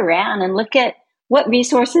look around and look at what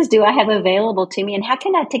resources do I have available to me, and how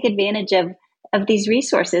can I take advantage of these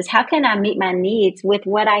resources? How can I meet my needs with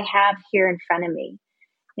what I have here in front of me?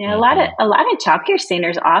 Mhm. A lot of childcare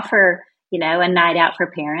centers offer, a night out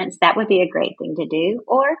for parents. That would be a great thing to do,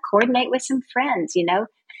 or coordinate with some friends,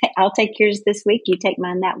 I'll take yours this week, you take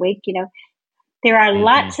mine that week. There are Mhm.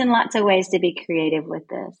 lots and lots of ways to be creative with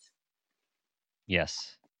this.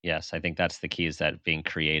 Yes. Yes, I think that's the key, is that being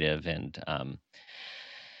creative. And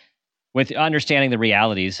with understanding the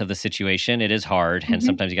realities of the situation, it is hard, and Mm-hmm.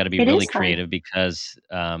 sometimes you got to be It really is hard. creative because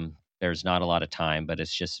there's not a lot of time. But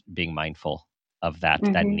it's just being mindful of that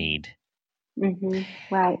Mm-hmm. need. Mm-hmm.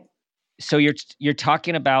 Right. So you're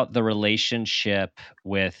talking about the relationship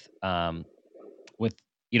with the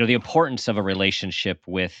importance of a relationship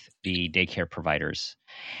with the daycare providers.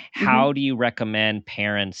 Mm-hmm. How do you recommend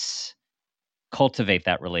parents cultivate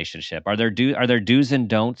that relationship? Are there do's and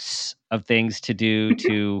don'ts of things to do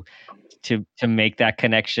to make that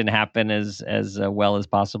connection happen as well as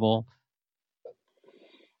possible?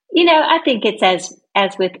 I think it's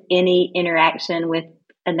as with any interaction with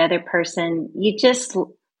another person, you just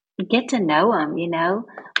get to know them,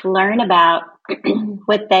 learn about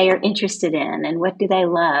what they are interested in and what do they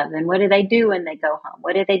love and what do they do when they go home?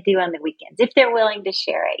 What do they do on the weekends? If they're willing to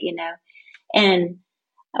share it. And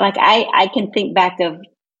like I can think back of,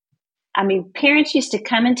 I mean, parents used to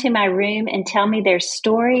come into my room and tell me their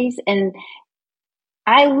stories, and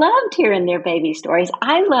I loved hearing their baby stories.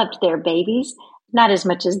 I loved their babies, not as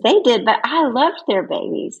much as they did, but I loved their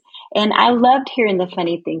babies. And I loved hearing the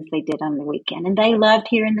funny things they did on the weekend. And they loved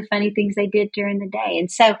hearing the funny things they did during the day.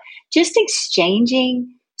 And so just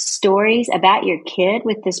exchanging stories about your kid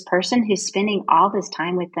with this person who's spending all this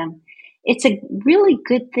time with them, it's a really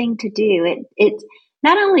good thing to do. It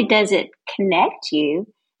not only does it connect you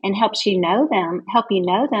and help you know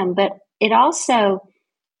them, but it also,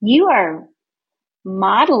 you are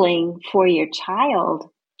modeling for your child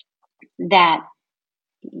that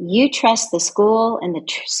you trust the school and the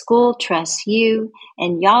school trusts you,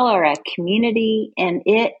 and y'all are a community, and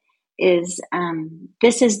it is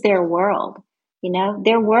this is their world.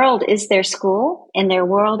 Their world is their school and their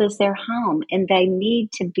world is their home, and they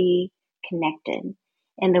need to be connected.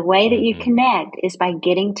 And the way that you Hmm. connect is by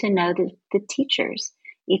getting to know the teachers.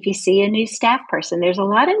 If you see a new staff person, there's a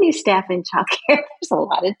lot of new staff in childcare. There's a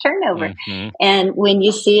lot of turnover. Hmm. And when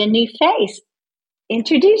you see a new face,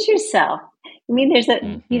 introduce yourself. I mean,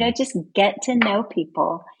 Hmm. just get to know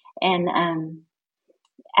people. And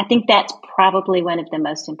I think that's probably one of the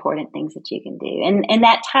most important things that you can do. And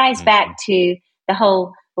that ties Hmm. back to the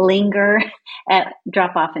whole linger,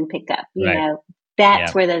 drop off and pick up. Right.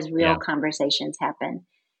 That's Yeah. where those real Yeah. conversations happen.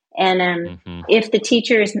 And Hmm. if the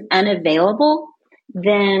teacher is unavailable,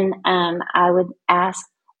 then I would ask,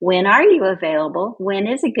 when are you available? When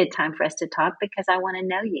is a good time for us to talk? Because I want to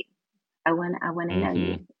know you. I want to know Hmm.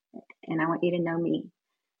 you, and I want you to know me,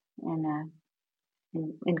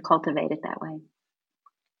 and cultivate it that way.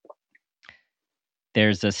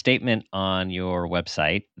 There's a statement on your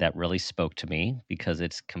website that really spoke to me because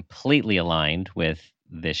it's completely aligned with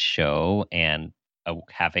this show and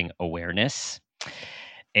having awareness.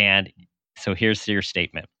 And so here's your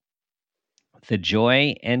statement: the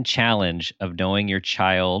joy and challenge of knowing your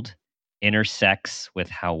child intersects with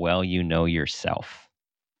how well you know yourself.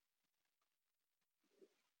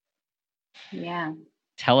 Yeah.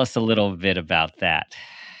 Tell us a little bit about that.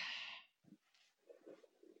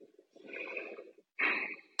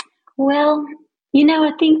 Well,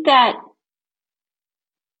 I think that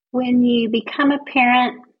when you become a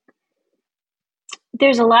parent,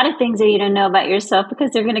 there's a lot of things that you don't know about yourself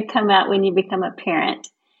because they're going to come out when you become a parent.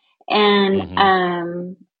 And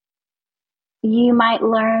Hmm. you might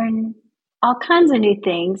learn all kinds of new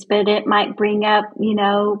things, but it might bring up,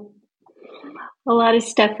 a lot of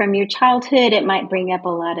stuff from your childhood. It might bring up a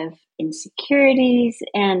lot of insecurities,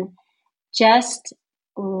 and just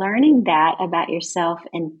learning that about yourself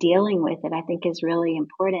and dealing with it, I think, is really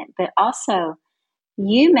important. But also,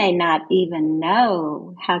 you may not even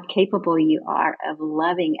know how capable you are of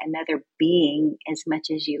loving another being as much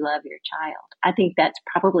as you love your child. I think that's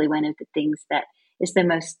probably one of the things that is the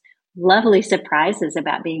most lovely surprises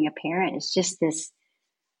about being a parent. It's just this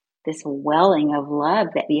welling of love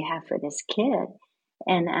that you have for this kid.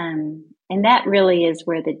 And that really is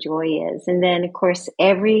where the joy is. And then, of course,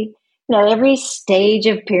 every stage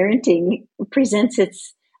of parenting presents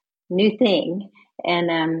its new thing.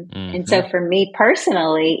 And Hmm. so for me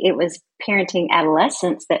personally, it was parenting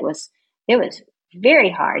adolescence it was very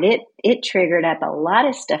hard. It triggered up a lot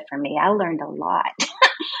of stuff for me. I learned a lot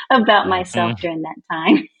about myself Hmm. during that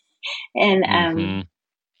time. And Hmm.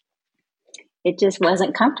 it just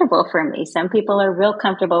wasn't comfortable for me. Some people are real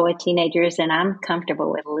comfortable with teenagers, and I'm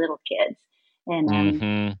comfortable with little kids. And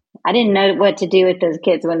Hmm. I didn't know what to do with those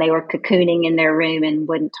kids when they were cocooning in their room and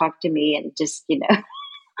wouldn't talk to me, and just,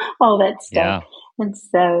 all that stuff. Yeah. And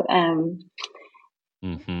so,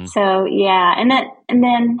 Hmm. yeah, and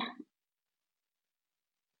then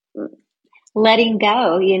letting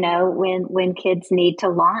go, when kids need to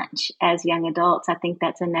launch as young adults. I think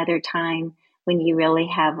that's another time when you really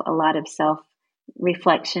have a lot of self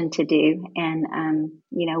reflection to do. And,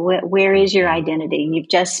 where is your identity? You've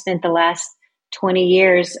just spent the last 20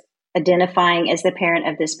 years identifying as the parent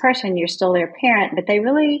of this person. You're still their parent, but they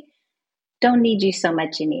really don't need you so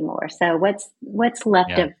much anymore. So what's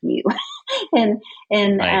left of you? and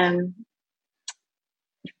right.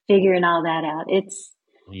 Figuring all that out. It's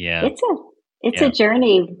a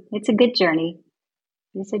journey. It's a good journey.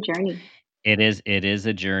 It's a journey. It is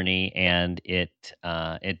a journey, and it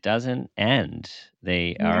doesn't end.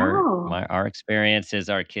 No. Our experience is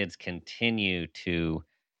our kids continue to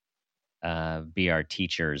be our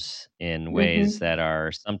teachers in ways Mm-hmm. that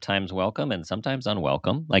are sometimes welcome and sometimes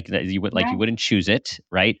unwelcome. Like that you Right. wouldn't choose it,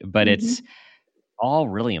 right? But it's Mm-hmm. all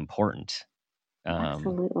really important.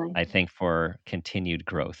 Absolutely. I think for continued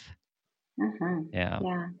growth. Uh-huh. Yeah.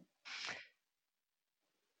 Yeah.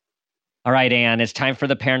 All right, Anne, it's time for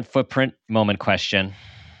the parent footprint moment question.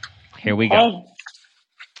 Here we go. Okay.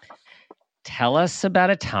 Tell us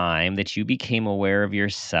about a time that you became aware of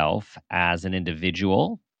yourself as an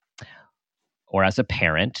individual or as a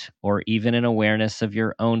parent, or even an awareness of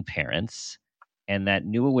your own parents, and that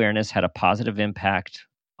new awareness had a positive impact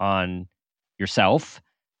on yourself,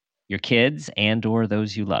 your kids, and or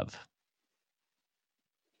those you love.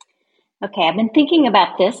 Okay. I've been thinking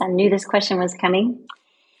about this. I knew this question was coming.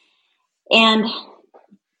 And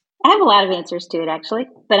I have a lot of answers to it, actually.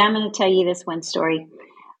 But I'm going to tell you this one story.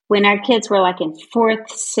 When our kids were like in fourth,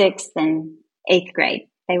 sixth, and eighth grade,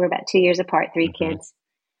 they were about 2 years apart, three Mm-hmm. kids.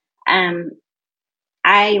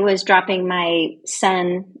 I was dropping my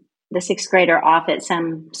son, the sixth grader, off at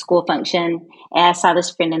some school function, and I saw this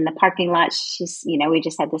friend in the parking lot. We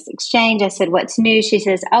just had this exchange. I said, "What's new?" She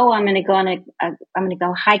says, "Oh, I'm going to go I'm going to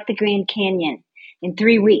go hike the Grand Canyon in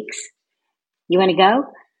 3 weeks. You want to go?"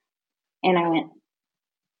 And I went,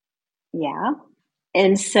 "Yeah."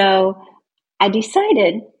 And so I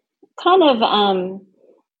decided, kind of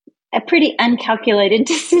a pretty uncalculated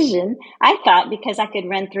decision. I thought because I could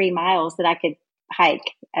run 3 miles that I could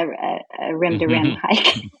hike a rim to rim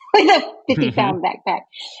hike with a 50-pound backpack,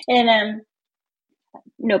 and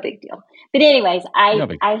no big deal. But anyways, No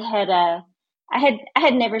big. I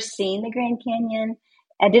had never seen the Grand Canyon.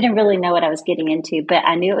 I didn't really know what I was getting into, but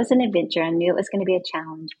I knew it was an adventure. I knew it was going to be a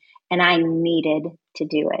challenge, and I needed to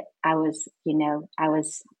do it. I was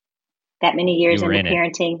that many You years were into in it.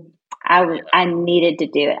 parenting. I needed to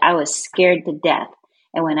do it. I was scared to death.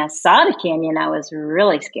 And when I saw the canyon, I was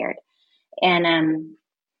really scared. And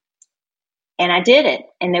and I did it.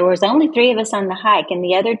 And there was only 3 of us on the hike, and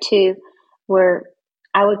the other 2 were,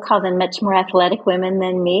 I would call them, much more athletic women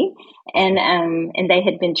than me. And they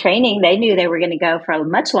had been training. They knew they were going to go for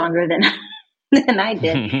much longer than than I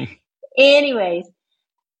did. Anyways,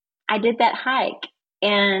 I did that hike,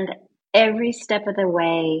 and every step of the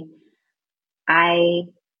way, I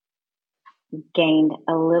gained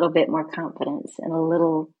a little bit more confidence and a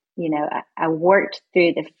little, I worked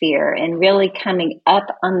through the fear, and really coming up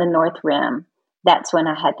on the North Rim. That's when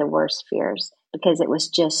I had the worst fears, because it was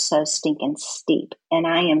just so stinking steep. And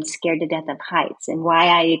I am scared to death of heights, and why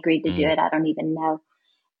I agreed to do it, I don't even know.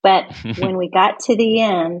 But when we got to the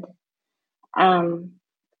end,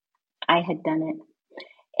 I had done it.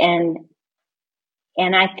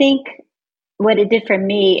 And I think what it did for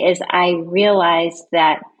me is I realized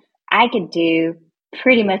that I could do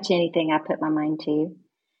pretty much anything I put my mind to,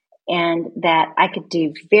 and that I could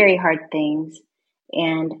do very hard things.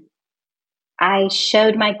 And I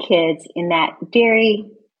showed my kids in that very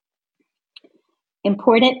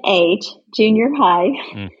important age, junior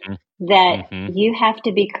high, that you have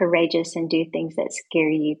to be courageous and do things that scare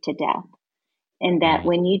you to death. And that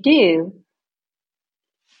when you do,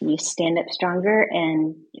 you stand up stronger,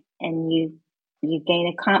 and you gain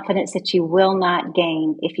a confidence that you will not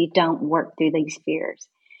gain if you don't work through these fears.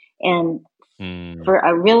 And for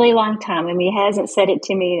a really long time, I mean, he hasn't said it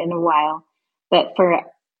to me in a while, but for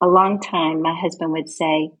a long time, my husband would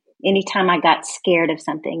say, anytime I got scared of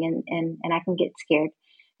something, and I can get scared,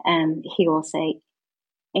 he will say,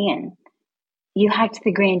 "Ann, you hiked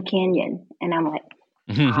the Grand Canyon." And I'm like,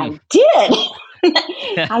 "I did."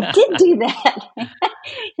 I did do that.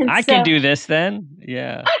 I can do this then.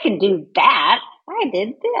 Yeah. I can do that. I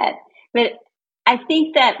did that. But I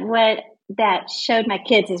think that what that showed my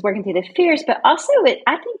kids is working through the fears, but also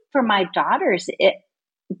I think for my daughters,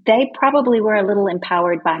 they probably were a little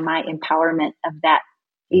empowered by my empowerment of that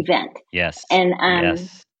event. Yes. And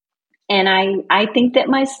yes. And I think that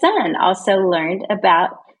my son also learned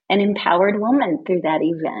about an empowered woman through that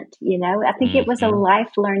event. I think it was a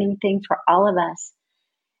life learning thing for all of us.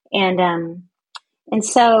 And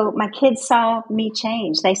so my kids saw me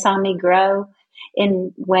change. They saw me grow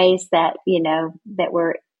in ways that, that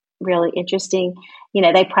were really interesting.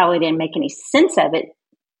 They probably didn't make any sense of it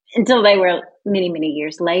until they were many, many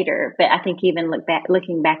years later. But I think even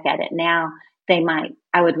looking back at it now,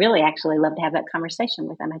 I would really actually love to have that conversation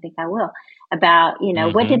with them. I think I will, about,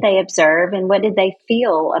 what did they observe and what did they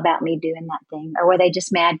feel about me doing that thing? Or were they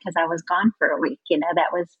just mad because I was gone for a week?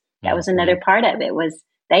 That was another part of it, was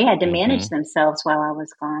they had to manage themselves while I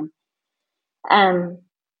was gone.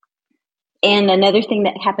 And another thing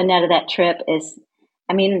that happened out of that trip is,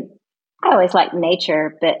 I always liked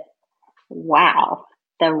nature, but wow,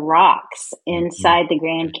 the rocks inside the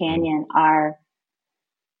Grand Canyon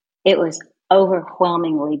it was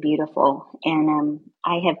overwhelmingly beautiful. And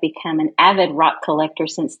I have become an avid rock collector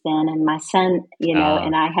since then. And my son,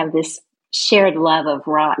 and I have this shared love of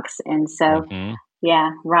rocks. And so,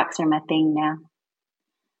 yeah, rocks are my thing now.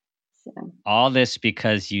 So. All this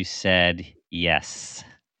because you said yes.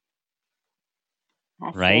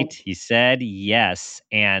 Right? You said yes.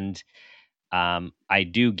 And I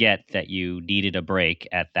do get that you needed a break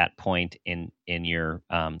at that point in your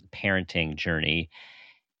parenting journey.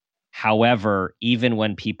 However, even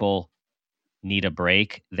when people need a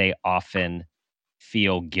break, they often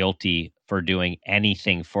feel guilty for doing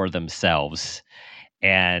anything for themselves.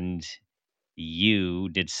 And you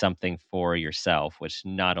did something for yourself, which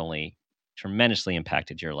not only tremendously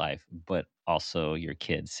impacted your life, but also your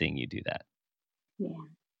kids seeing you do that.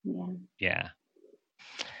 Yeah.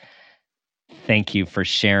 Thank you for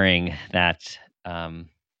sharing that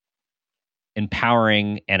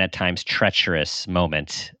empowering and at times treacherous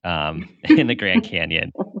moment in the Grand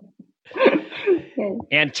Canyon.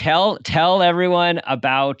 And tell everyone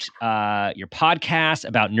about your podcast,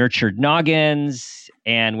 about Nurtured Noggins,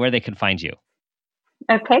 and where they can find you.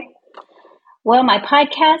 Okay. Well, my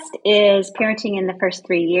podcast is Parenting in the First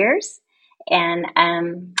 3 Years. And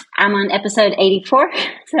I'm on episode 84.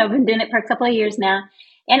 So I've been doing it for a couple of years now.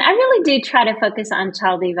 And I really do try to focus on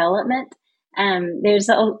child development. There's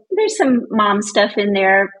some mom stuff in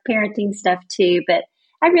there, parenting stuff too, but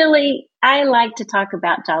I like to talk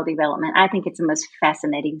about child development. I think it's the most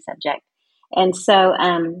fascinating subject. And so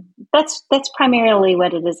that's primarily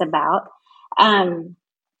what it is about.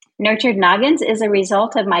 Nurtured Noggins is a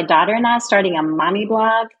result of my daughter and I starting a mommy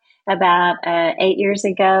blog about 8 years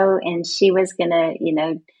ago, and she was going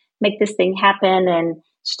to, make this thing happen. And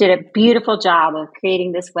she did a beautiful job of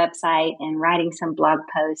creating this website and writing some blog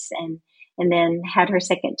posts, and then had her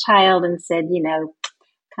second child and said,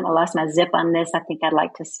 kind of lost my zip on this. I think I'd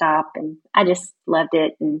like to stop. And I just loved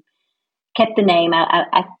it and kept the name.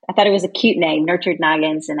 I thought it was a cute name, Nurtured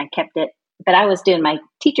Noggins, and I kept it. But I was doing my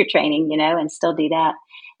teacher training, and still do that.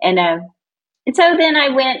 And so then I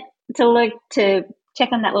went to check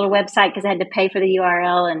on that little website because I had to pay for the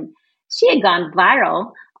URL, and she had gone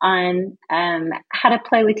viral on how to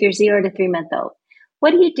play with your 0 to 3 month old. What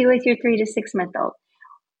do you do with your 3 to 6 month old?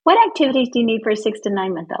 What activities do you need for a 6 to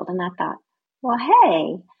 9 month old? And I thought, well,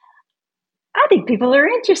 hey, I think people are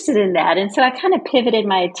interested in that. And so I kind of pivoted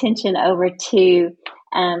my attention over to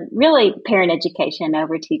really parent education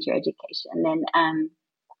over teacher education.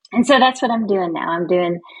 And so that's what I'm doing now.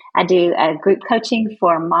 I do group coaching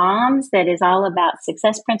for moms that is all about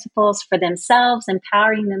success principles for themselves,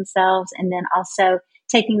 empowering themselves, and then also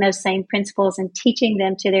taking those same principles and teaching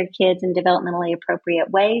them to their kids in developmentally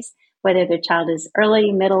appropriate ways, whether their child is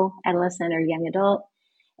early, middle, adolescent, or young adult.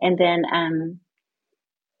 And then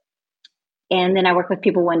I work with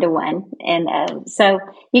people one-to-one. And so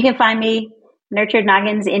you can find me, Nurtured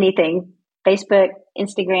Noggins, anything, Facebook,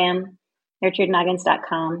 Instagram,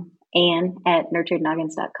 nurturednoggins.com, and at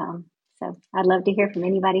nurturednoggins.com. So I'd love to hear from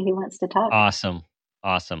anybody who wants to talk. Awesome.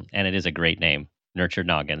 And it is a great name. Nurtured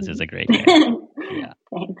Noggins is a great name. Yeah.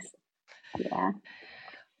 Thanks. Yeah.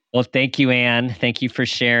 Well, thank you, Ann. Thank you for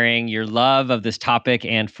sharing your love of this topic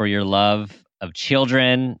and for your love of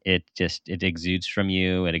children. It exudes from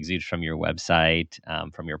you. It exudes from your website,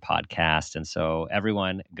 from your podcast. And so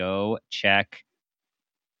everyone go check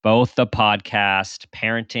both the podcast,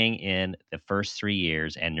 Parenting in the First 3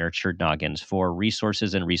 Years, and Nurtured Noggins for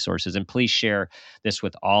resources. And please share this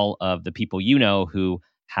with all of the people you know who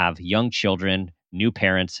have young children, new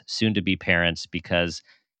parents, soon-to-be parents, because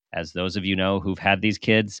as those of you know who've had these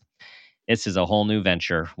kids, this is a whole new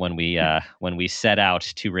venture when we set out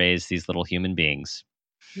to raise these little human beings.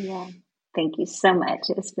 Yeah. Thank you so much.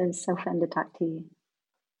 It's been so fun to talk to you.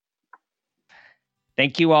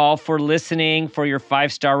 Thank you all for listening, for your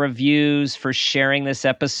 5-star reviews, for sharing this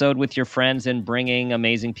episode with your friends and bringing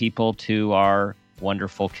amazing people to our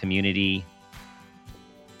wonderful community.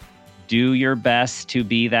 Do your best to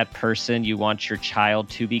be that person you want your child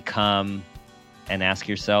to become, and ask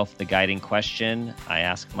yourself the guiding question I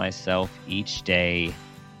ask myself each day: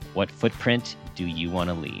 What footprint do you want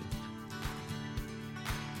to leave?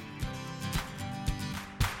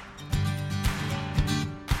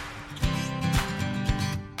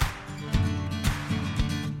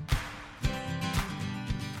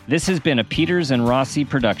 This has been a Peters and Rossi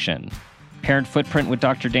production. Parent Footprint with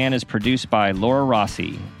Dr. Dan is produced by Laura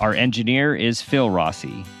Rossi. Our engineer is Phil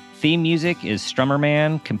Rossi. Theme music is Strummer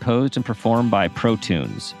Man, composed and performed by Pro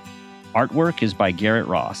Tunes. Artwork is by Garrett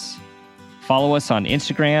Ross. Follow us on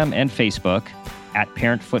Instagram and Facebook at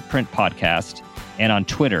Parent Footprint Podcast and on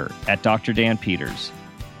Twitter at Dr. Dan Peters.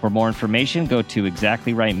 For more information, go to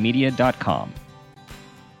exactlyrightmedia.com.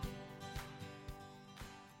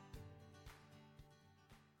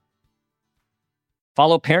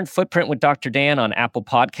 Follow Parent Footprint with Dr. Dan on Apple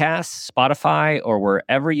Podcasts, Spotify, or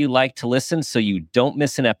wherever you like to listen so you don't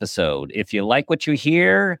miss an episode. If you like what you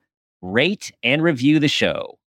hear, rate and review the show.